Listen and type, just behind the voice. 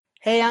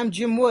Hey, I'm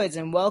Jim Woods,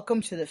 and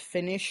welcome to the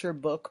Finish Your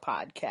Book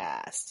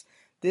podcast.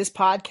 This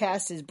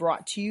podcast is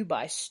brought to you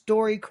by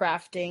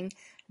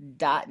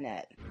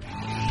StoryCrafting.net.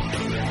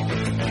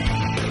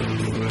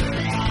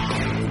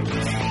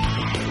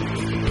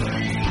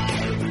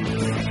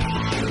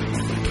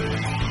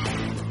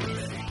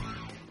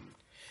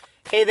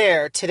 Hey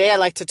there, today I'd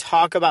like to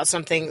talk about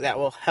something that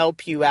will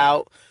help you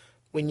out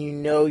when you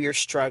know you're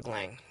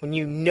struggling, when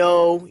you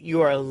know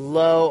you are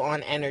low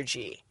on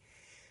energy.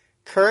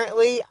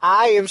 Currently,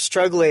 I am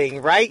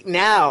struggling right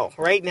now.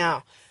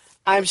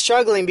 I'm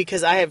struggling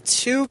because I have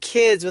 2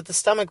 kids with the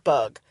stomach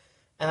bug,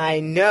 and I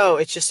know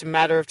it's just a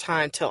matter of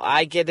time till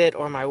I get it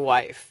or my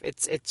wife.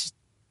 It's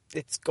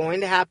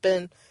going to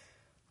happen.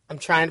 I'm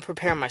trying to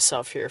prepare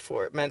myself here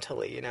for it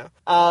mentally,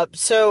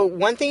 So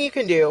one thing you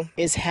can do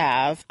is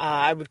have,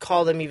 I would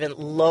call them even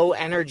low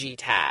energy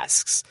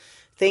tasks.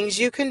 Things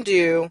you can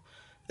do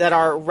that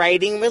are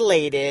writing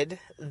related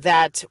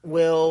that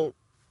will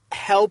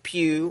help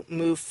you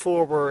move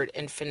forward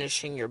in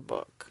finishing your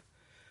book.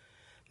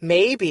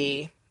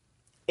 Maybe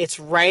it's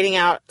writing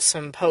out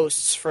some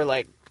posts for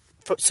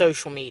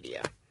social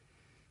media.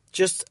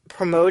 Just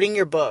promoting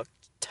your book,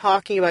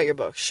 talking about your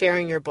book,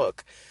 sharing your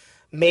book.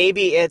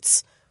 Maybe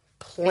it's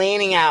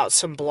planning out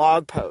some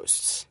blog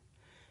posts.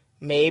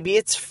 Maybe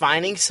it's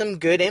finding some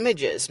good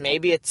images.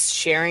 Maybe it's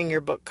sharing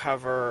your book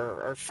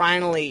cover or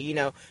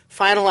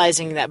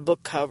finalizing that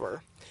book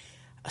cover.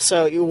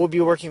 So you will be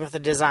working with a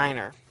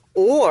designer.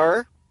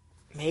 Or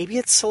maybe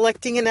it's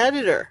selecting an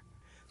editor.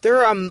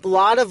 There are a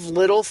lot of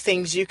little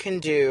things you can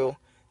do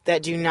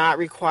that do not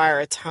require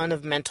a ton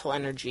of mental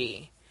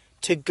energy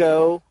to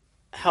go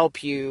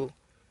help you,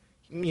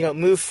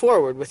 move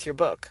forward with your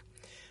book.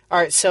 All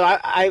right, so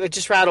I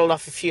just rattled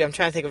off a few. I'm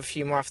trying to think of a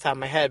few more off the top of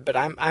my head, but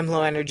I'm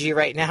low energy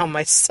right now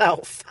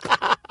myself.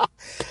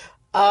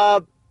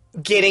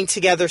 Getting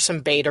together some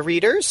beta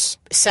readers,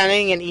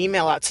 sending an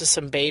email out to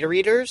some beta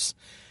readers.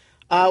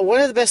 One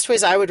of the best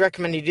ways I would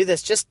recommend you do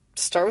this, just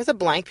start with a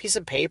blank piece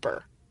of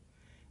paper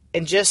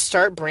and just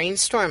start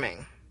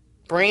brainstorming.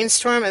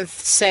 Brainstorm and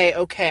say,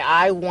 okay,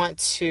 I want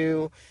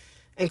to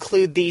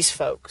include these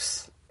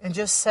folks. And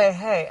just say,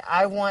 hey,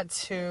 I want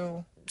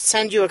to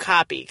send you a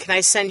copy. Can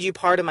I send you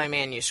part of my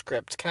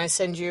manuscript? Can I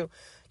send you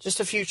just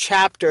a few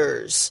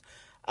chapters?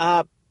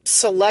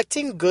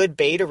 Selecting good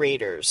beta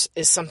readers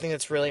is something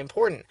that's really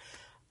important.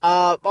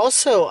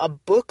 Also, a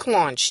book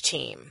launch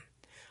team.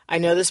 I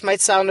know this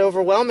might sound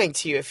overwhelming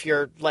to you if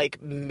you're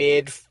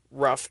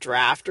mid-rough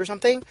draft or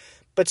something,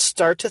 but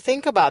start to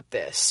think about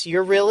this.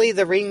 You're really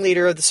the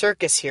ringleader of the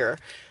circus here,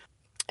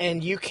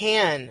 and you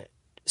can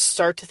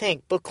start to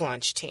think book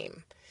launch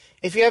team.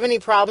 If you have any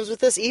problems with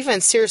this,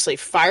 even seriously,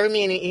 fire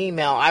me an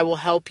email. I will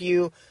help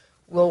you.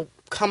 We'll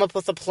come up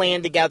with a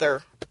plan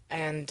together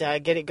and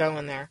get it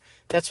going there.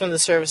 That's one of the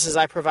services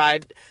I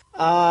provide.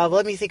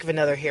 Let me think of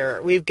another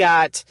here. We've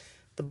got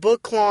the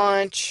book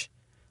launch.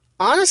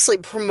 Honestly,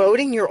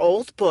 promoting your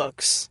old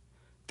books,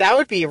 that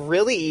would be a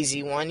really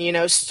easy one.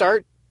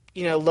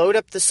 Load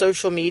up the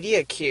social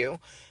media queue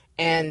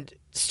and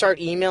start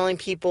emailing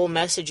people,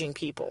 messaging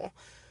people.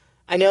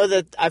 I know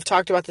that I've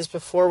talked about this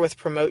before with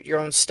promote your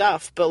own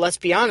stuff, but let's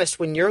be honest,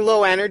 when you're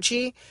low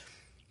energy,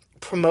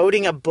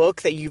 promoting a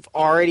book that you've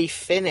already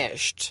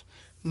finished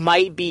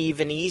might be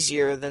even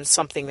easier than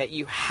something that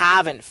you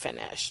haven't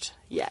finished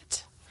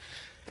yet.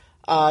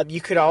 You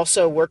could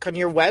also work on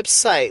your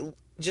website.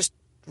 Just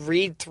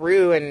read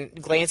through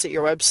and glance at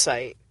your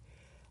website.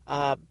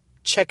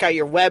 Check out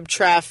your web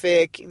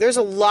traffic. There's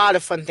a lot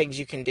of fun things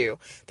you can do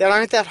that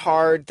aren't that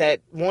hard,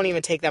 that won't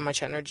even take that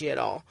much energy at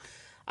all.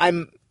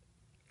 I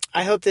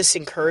hope this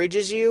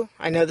encourages you.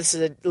 I know this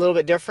is a little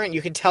bit different.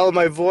 You can tell in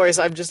my voice,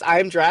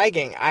 I'm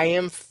dragging. I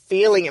am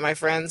feeling it, my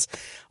friends.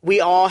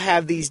 We all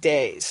have these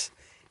days.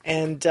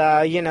 And,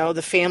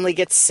 the family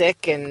gets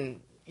sick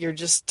and you're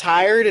just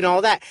tired and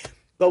all that.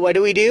 But what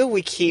do?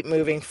 We keep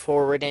moving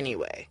forward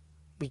anyway.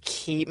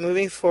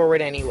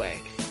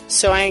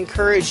 So I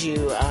encourage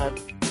you,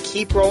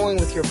 keep rolling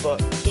with your book.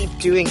 Keep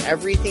doing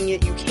everything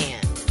that you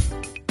can.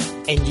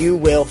 And you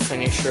will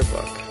finish your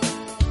book.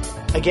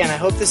 Again, I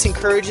hope this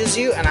encourages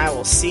you, and I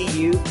will see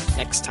you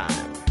next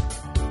time.